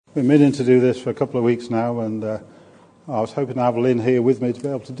Been meaning to do this for a couple of weeks now, and I was hoping to have Lynn here with me to be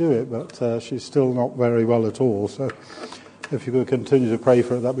able to do it, but she's still not very well at all, so if you could continue to pray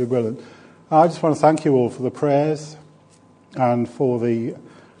for her, that'd be brilliant. I just want to thank you all for the prayers and for the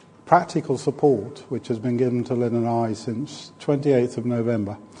practical support which has been given to Lynn and I since 28th of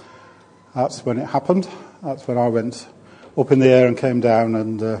November. That's when it happened. That's when I went up in the air and came down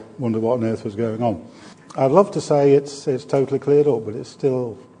and wondered what on earth was going on. I'd love to say it's totally cleared up, but it's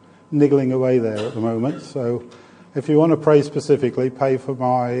still niggling away there at the moment. So if you want to pray specifically, pray for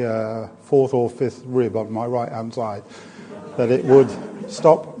my fourth or fifth rib on my right-hand side, that it would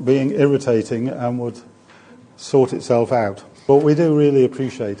stop being irritating and would sort itself out. But we do really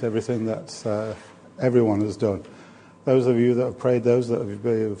appreciate everything that everyone has done. Those of you that have prayed, those that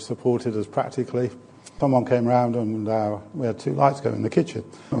have supported us practically. Someone came round and we had two lights going in the kitchen.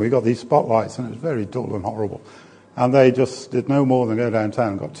 And we got these spotlights and it was very dull and horrible. And they just did no more than go downtown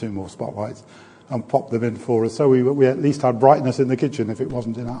and got two more spotlights and popped them in for us. So we at least had brightness in the kitchen if it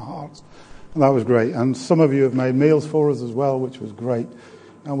wasn't in our hearts. And that was great. And some of you have made meals for us as well, which was great.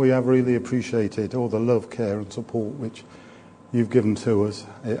 And we have really appreciated all the love, care and support which you've given to us.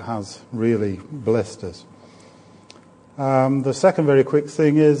 It has really blessed us. The second very quick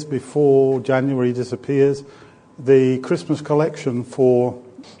thing is, before January disappears, the Christmas collection for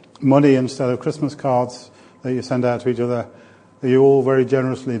money instead of Christmas cards that you send out to each other, you all very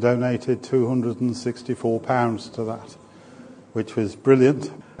generously donated £264 to that, which was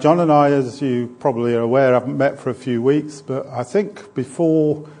brilliant. John and I, as you probably are aware, haven't met for a few weeks, but I think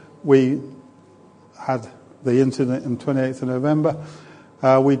before we had the incident on 28th of November,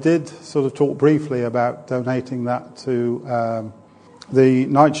 we did sort of talk briefly about donating that to the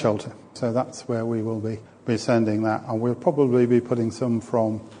night shelter. So that's where we will be sending that. And we'll probably be putting some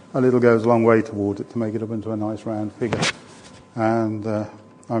from A Little Goes a Long Way towards it to make it up into a nice round figure. And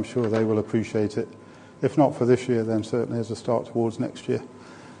I'm sure they will appreciate it. If not for this year, then certainly as a start towards next year.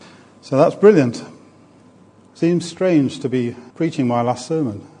 So that's brilliant. Seems strange to be preaching my last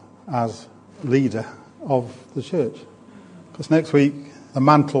sermon as leader of the church, because next week the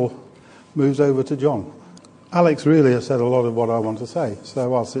mantle moves over to John. Alex really has said a lot of what I want to say,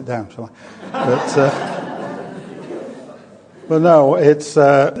 so I'll sit down, shall I? But no, it's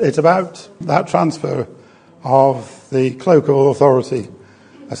about that transfer of the cloak of authority,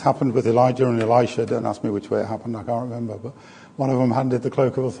 as happened with Elijah and Elisha. Don't ask me which way it happened, I can't remember, but one of them handed the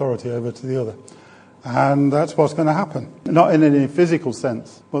cloak of authority over to the other. And that's what's going to happen. Not in any physical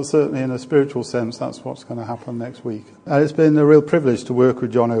sense, but certainly in a spiritual sense, that's what's going to happen next week. And it's been a real privilege to work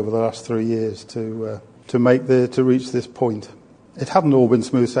with John over the last 3 years to reach this point. It hadn't all been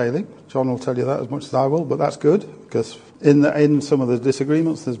smooth sailing. John will tell you that as much as I will, but that's good, because in some of the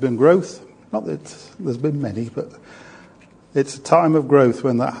disagreements there's been growth. Not that there's been many, but it's a time of growth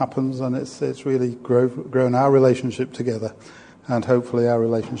when that happens, and it's really grown our relationship together, and hopefully our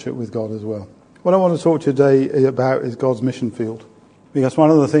relationship with God as well. What I want to talk to you today about is God's mission field. Because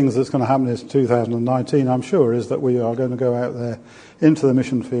one of the things that's going to happen in 2019, I'm sure, is that we are going to go out there into the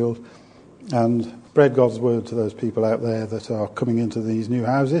mission field and spread God's word to those people out there that are coming into these new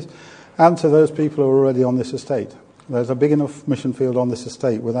houses, and to those people who are already on this estate. There's a big enough mission field on this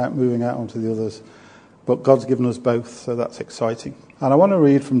estate without moving out onto the others. But God's given us both, so that's exciting. And I want to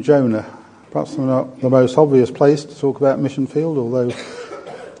read from Jonah. Perhaps not the most obvious place to talk about mission field, although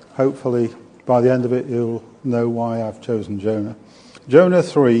hopefully by the end of it, you'll know why I've chosen Jonah. Jonah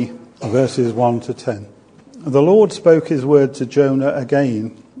 3, verses 1 to 10. The Lord spoke his word to Jonah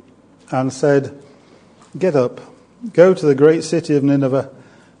again and said, "Get up, go to the great city of Nineveh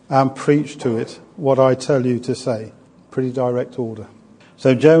and preach to it what I tell you to say." Pretty direct order.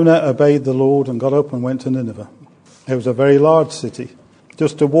 So Jonah obeyed the Lord and got up and went to Nineveh. It was a very large city.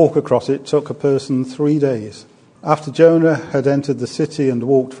 Just to walk across it took a person 3 days. After Jonah had entered the city and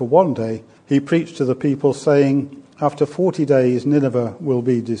walked for 1 day, he preached to the people, saying, "After 40 days, Nineveh will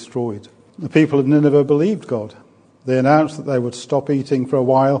be destroyed." The people of Nineveh believed God. They announced that they would stop eating for a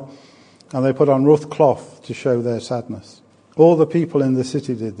while, and they put on rough cloth to show their sadness. All the people in the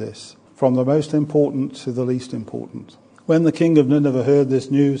city did this, from the most important to the least important. When the king of Nineveh heard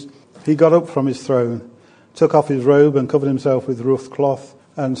this news, he got up from his throne, took off his robe and covered himself with rough cloth,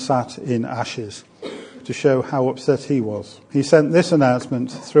 and sat in ashes, to show how upset he was. He sent this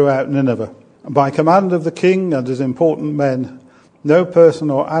announcement throughout Nineveh: "By command of the king and his important men, no person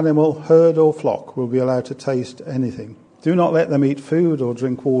or animal, herd or flock will be allowed to taste anything. Do not let them eat food or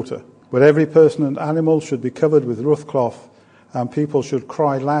drink water. But every person and animal should be covered with rough cloth, and people should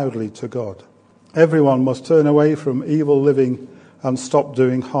cry loudly to God. Everyone must turn away from evil living and stop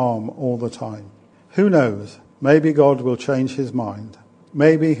doing harm all the time. Who knows, maybe God will change his mind."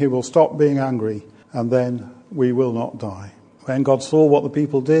 Maybe he will stop being angry, and then we will not die. When God saw what the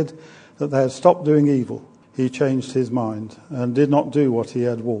people did, that they had stopped doing evil, he changed his mind and did not do what he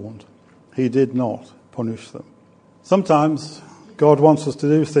had warned. He did not punish them. Sometimes God wants us to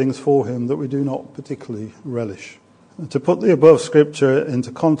do things for him that we do not particularly relish. To put the above scripture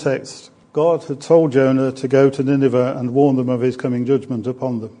into context, God had told Jonah to go to Nineveh and warn them of his coming judgment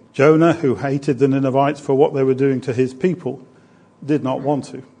upon them. Jonah, who hated the Ninevites for what they were doing to his people, did not want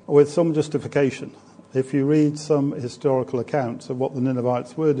to, with some justification. If you read some historical accounts of what the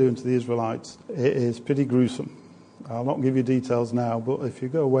Ninevites were doing to the Israelites, it is pretty gruesome. I'll not give you details now, but if you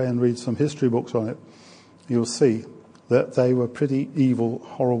go away and read some history books on it, you'll see that they were pretty evil,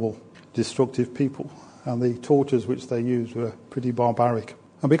 horrible, destructive people, and the tortures which they used were pretty barbaric.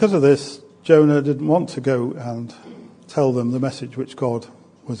 And because of this, Jonah didn't want to go and tell them the message which God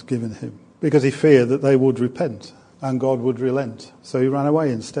was giving him, because he feared that they would repent and God would relent. So he ran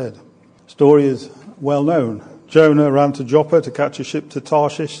away instead. Story is well known. Jonah ran to Joppa to catch a ship to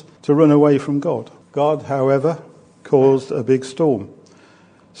Tarshish to run away from God. God, however, caused a big storm,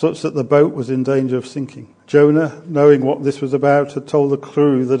 such that the boat was in danger of sinking. Jonah, knowing what this was about, had told the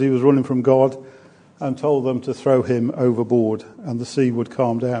crew that he was running from God and told them to throw him overboard and the sea would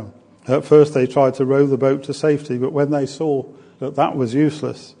calm down. At first they tried to row the boat to safety, but when they saw that that was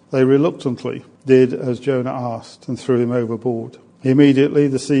useless, they reluctantly did as Jonah asked and threw him overboard. Immediately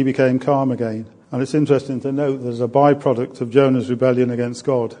the sea became calm again. And it's interesting to note that as a byproduct of Jonah's rebellion against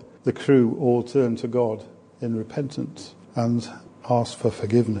God, the crew all turned to God in repentance and asked for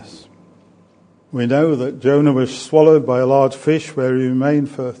forgiveness. We know that Jonah was swallowed by a large fish where he remained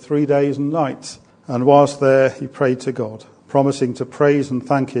for 3 days and nights. And whilst there, he prayed to God, promising to praise and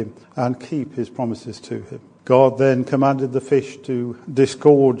thank him and keep his promises to him. God then commanded the fish to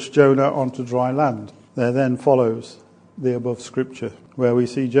disgorge Jonah onto dry land. There then follows the above scripture, where we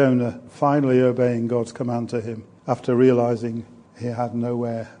see Jonah finally obeying God's command to him after realizing he had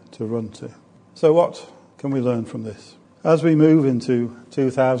nowhere to run to. So what can we learn from this? As we move into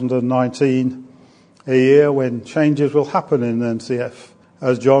 2019, a year when changes will happen in NCF,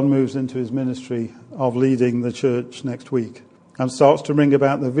 as John moves into his ministry of leading the church next week and starts to bring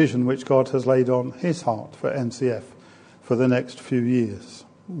about the vision which God has laid on his heart for NCF for the next few years.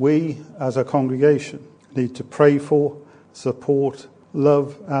 We, as a congregation, need to pray for, support,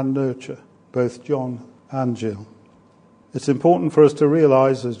 love and nurture both John and Jill. It's important for us to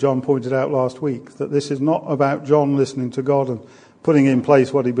realise, as John pointed out last week, that this is not about John listening to God and putting in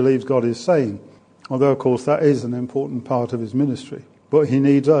place what he believes God is saying, although of course that is an important part of his ministry. But he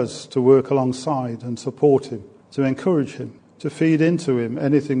needs us to work alongside and support him, to encourage him, to feed into him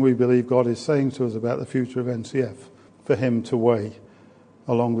anything we believe God is saying to us about the future of NCF, for him to weigh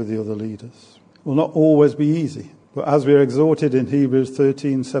along with the other leaders. It will not always be easy, but as we are exhorted in Hebrews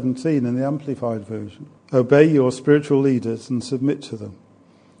 13:17 in the Amplified Version, obey your spiritual leaders and submit to them,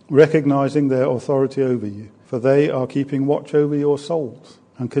 recognizing their authority over you, for they are keeping watch over your souls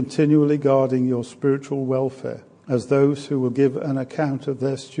and continually guarding your spiritual welfare, as those who will give an account of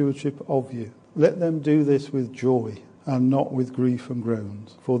their stewardship of you. Let them do this with joy and not with grief and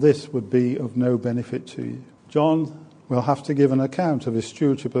groans, for this would be of no benefit to you. John will have to give an account of his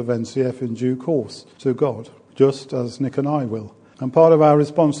stewardship of NCF in due course to God, just as Nick and I will. And part of our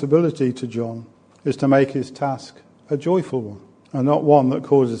responsibility to John is to make his task a joyful one and not one that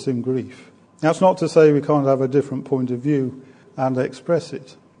causes him grief. That's not to say we can't have a different point of view and express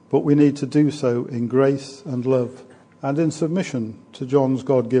it, but we need to do so in grace and love and in submission to John's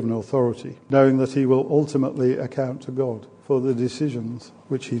God-given authority, knowing that he will ultimately account to God for the decisions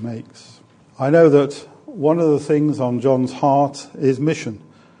which he makes. I know that one of the things on John's heart is mission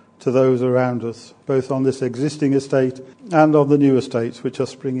to those around us, both on this existing estate and on the new estates which are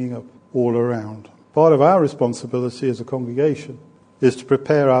springing up all around. Part of our responsibility as a congregation is to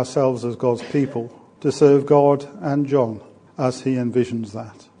prepare ourselves as God's people to serve God and John as he envisions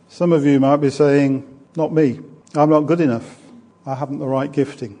that. Some of you might be saying, not me, I'm not good enough, I haven't the right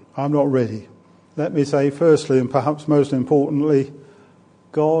gifting, I'm not ready. Let me say firstly, and perhaps most importantly,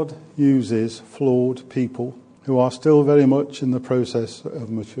 God uses flawed people who are still very much in the process of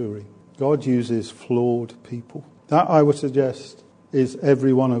maturing. God uses flawed people. That, I would suggest, is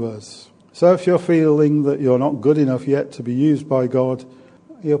every one of us. So if you're feeling that you're not good enough yet to be used by God,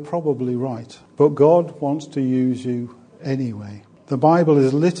 you're probably right. But God wants to use you anyway. The Bible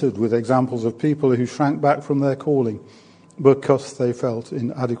is littered with examples of people who shrank back from their calling because they felt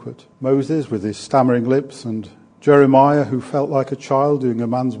inadequate. Moses with his stammering lips and Jeremiah who felt like a child doing a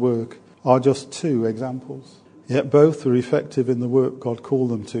man's work are just two examples. Yet both are effective in the work God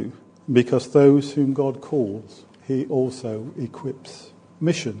called them to, because those whom God calls, he also equips.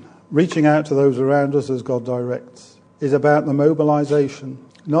 mission, reaching out to those around us as God directs, is about the mobilisation,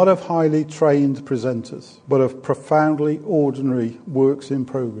 not of highly trained presenters, but of profoundly ordinary works in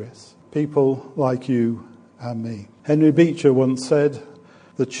progress, people like you and me. Henry Beecher once said,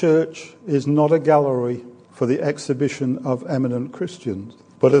 "The church is not a gallery for the exhibition of eminent Christians,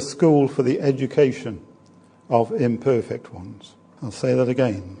 but a school for the education of imperfect ones." I'll say that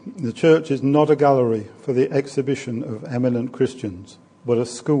again. The church is not a gallery for the exhibition of eminent Christians, but a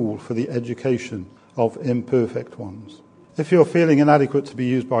school for the education of imperfect ones. If you're feeling inadequate to be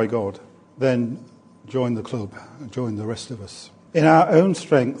used by God, then join the club, join the rest of us. In our own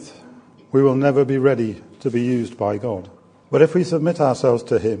strength, we will never be ready to be used by God. But if we submit ourselves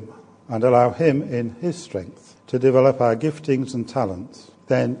to him and allow him in his strength to develop our giftings and talents,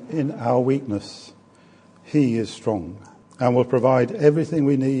 then in our weakness, he is strong and will provide everything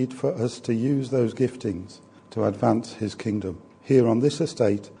we need for us to use those giftings to advance his kingdom here on this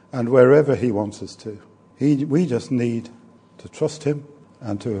estate and wherever he wants us to. We just need to trust him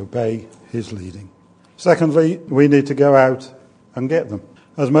and to obey his leading. Secondly, we need to go out and get them.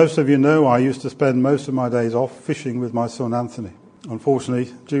 As most of you know, I used to spend most of my days off fishing with my son Anthony.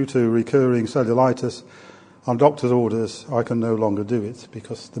 Unfortunately, due to recurring cellulitis, on doctor's orders, I can no longer do it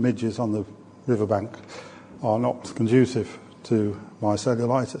because the midges on the riverbank are not conducive to my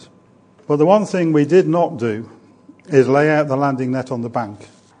cellulitis. But the one thing we did not do is lay out the landing net on the bank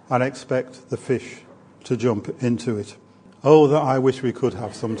and expect the fish to jump into it. Oh, that I wish we could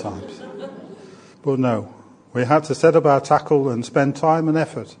have sometimes. But no, we had to set up our tackle and spend time and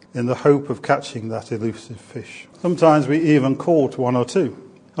effort in the hope of catching that elusive fish. Sometimes we even caught one or two.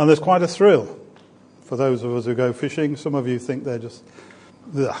 And there's quite a thrill for those of us who go fishing. Some of you think they're just...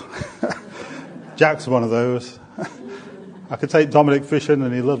 Jack's one of those. I could take Dominic fishing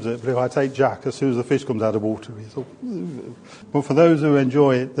and he loves it, but if I take Jack, as soon as the fish comes out of water, he's all... But for those who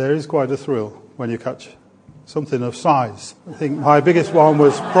enjoy it, there is quite a thrill when you catch something of size. I think my biggest one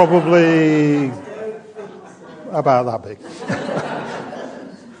was probably about that big.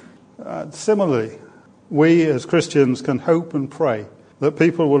 Similarly, we as Christians can hope and pray that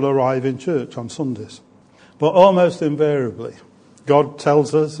people will arrive in church on Sundays. But almost invariably, God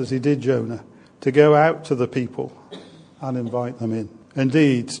tells us, as he did Jonah, to go out to the people and invite them in.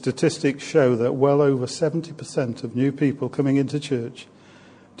 Indeed, statistics show that well over 70% of new people coming into church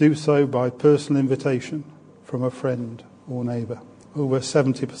do so by personal invitation from a friend or neighbour. Over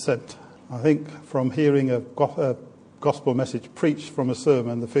 70%. I think from hearing a gospel message preached from a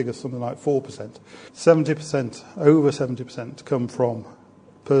sermon, the figure's something like 4%. 70%, over 70% come from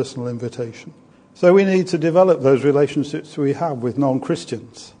personal invitation. So we need to develop those relationships we have with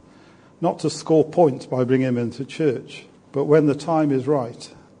non-Christians, not to score points by bringing them into church, but when the time is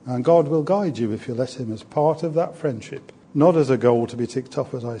right, and God will guide you if you let him as part of that friendship, not as a goal to be ticked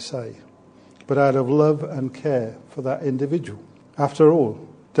off, as I say, but out of love and care for that individual. After all,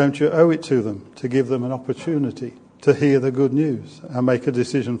 don't you owe it to them to give them an opportunity to hear the good news and make a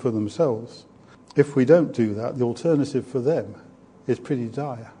decision for themselves? If we don't do that, the alternative for them is pretty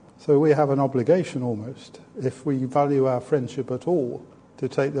dire. So we have an obligation almost, if we value our friendship at all, to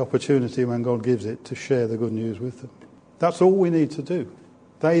take the opportunity when God gives it to share the good news with them. That's all we need to do.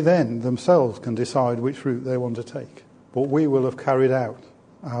 They then themselves can decide which route they want to take. But we will have carried out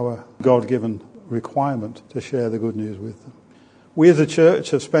our God-given requirement to share the good news with them. We as a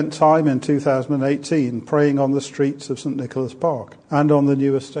church have spent time in 2018 praying on the streets of St Nicholas Park and on the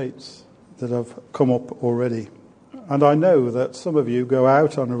new estates that have come up already. And I know that some of you go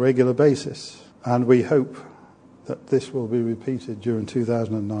out on a regular basis, and we hope that this will be repeated during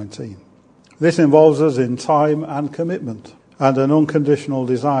 2019. This involves us in time and commitment and an unconditional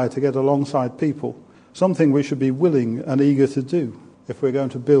desire to get alongside people, something we should be willing and eager to do if we're going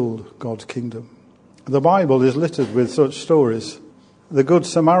to build God's kingdom. The Bible is littered with such stories, the Good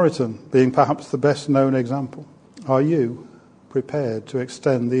Samaritan being perhaps the best known example. Are you prepared to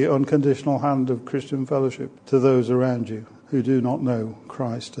extend the unconditional hand of Christian fellowship to those around you who do not know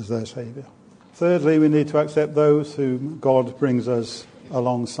Christ as their Saviour? Thirdly, we need to accept those whom God brings us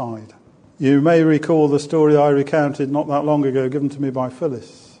alongside. You may recall the story I recounted not that long ago, given to me by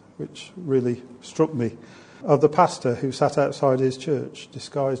Phyllis, which really struck me, of the pastor who sat outside his church,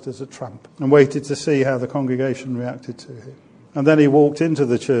 disguised as a tramp, and waited to see how the congregation reacted to him. And then he walked into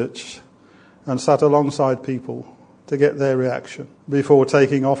the church and sat alongside people to get their reaction before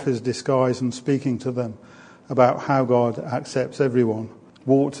taking off his disguise and speaking to them about how God accepts everyone,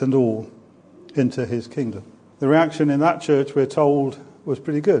 warts and all, into his kingdom. The reaction in that church, we're told, was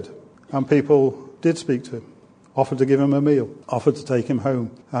pretty good. And people did speak to him, offered to give him a meal, offered to take him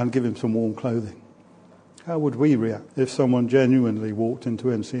home and give him some warm clothing. How would we react if someone genuinely walked into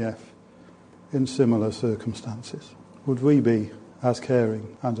NCF in similar circumstances? Would we be as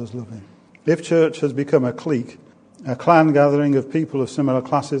caring and as loving? If church has become a clique, a clan gathering of people of similar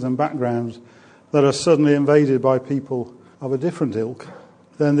classes and backgrounds that are suddenly invaded by people of a different ilk,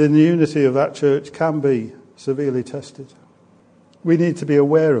 then the unity of that church can be severely tested. We need to be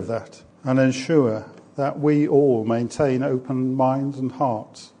aware of that and ensure that we all maintain open minds and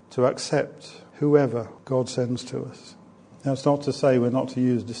hearts to accept whoever God sends to us. That's not to say we're not to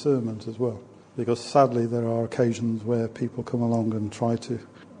use discernment as well, because sadly there are occasions where people come along and try to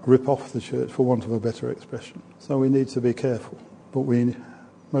rip off the church, for want of a better expression. So we need to be careful, but we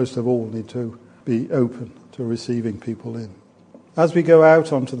most of all need to be open to receiving people in. As we go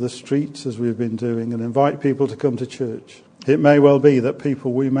out onto the streets, as we've been doing, and invite people to come to church, it may well be that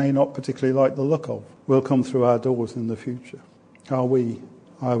people we may not particularly like the look of will come through our doors in the future. Are we,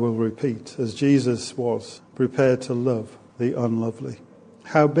 I will repeat, as Jesus was, prepared to love the unlovely?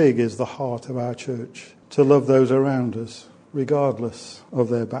 How big is the heart of our church to love those around us, regardless of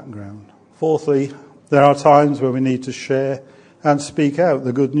their background? Fourthly, there are times where we need to share and speak out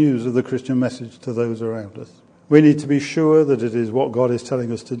the good news of the Christian message to those around us. We need to be sure that it is what God is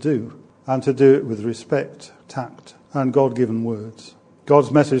telling us to do, and to do it with respect, tact, and God-given words. God's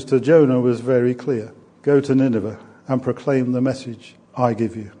message to Jonah was very clear. Go to Nineveh and proclaim the message I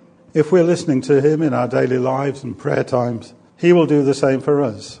give you. If we're listening to him in our daily lives and prayer times, he will do the same for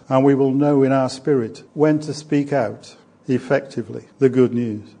us, and we will know in our spirit when to speak out effectively the good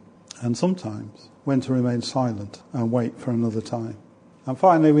news, and sometimes when to remain silent and wait for another time. And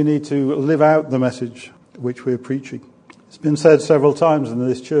finally, we need to live out the message which we're preaching. It's been said several times in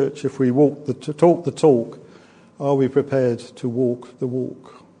this church, if we talk the talk, are we prepared to walk the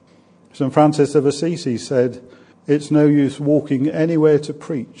walk? St. Francis of Assisi said, it's no use walking anywhere to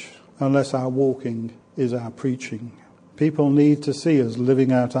preach unless our walking is our preaching. People need to see us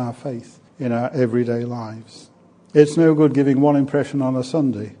living out our faith in our everyday lives. It's no good giving one impression on a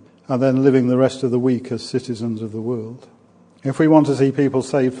Sunday and then living the rest of the week as citizens of the world. If we want to see people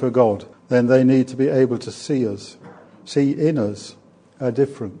saved for God, then they need to be able to see in us a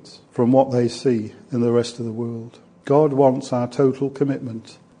difference from what they see in the rest of the world. God wants our total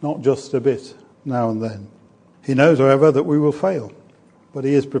commitment, not just a bit now and then. He knows, however, that we will fail, but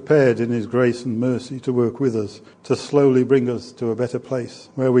he is prepared in his grace and mercy to work with us, to slowly bring us to a better place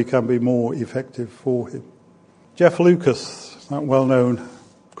where we can be more effective for him. Jeff Lucas, that well-known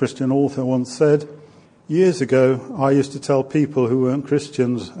Christian author, once said, years ago, I used to tell people who weren't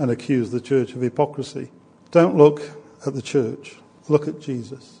Christians and accuse the church of hypocrisy, don't look at the church, look at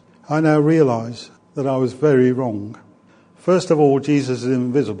Jesus. I now realise that I was very wrong. First of all, Jesus is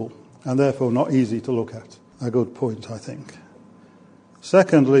invisible and therefore not easy to look at. A good point, I think.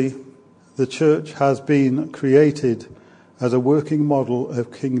 Secondly, the church has been created as a working model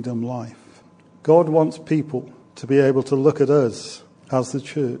of kingdom life. God wants people to be able to look at us as the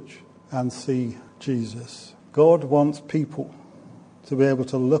church and see Jesus. God wants people to be able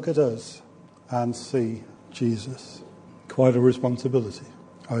to look at us and see Jesus. Quite a responsibility.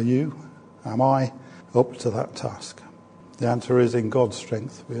 Are you, am I, up to that task? The answer is, in God's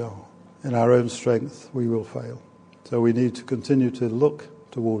strength we are. In our own strength we will fail. So we need to continue to look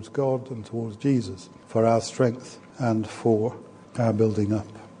towards God and towards Jesus for our strength and for our building up.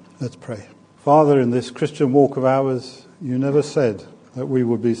 Let's pray. Father, in this Christian walk of ours, you never said that we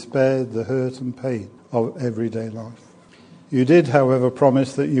would be spared the hurt and pain of everyday life. You did, however,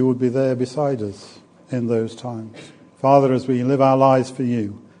 promise that you would be there beside us in those times. Father, as we live our lives for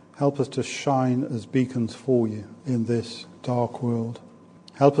you, help us to shine as beacons for you in this dark world.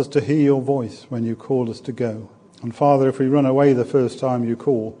 Help us to hear your voice when you call us to go. And Father, if we run away the first time you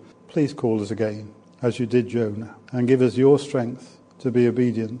call, please call us again, as you did Jonah, and give us your strength to be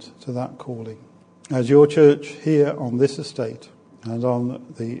obedient to that calling. As your church here on this estate and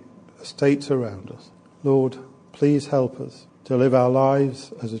on the estates around us, Lord, please help us to live our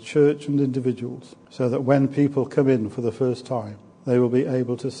lives as a church and individuals, so that when people come in for the first time, they will be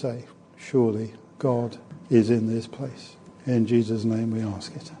able to say, surely God is in this place. In Jesus' name we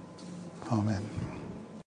ask it. Amen.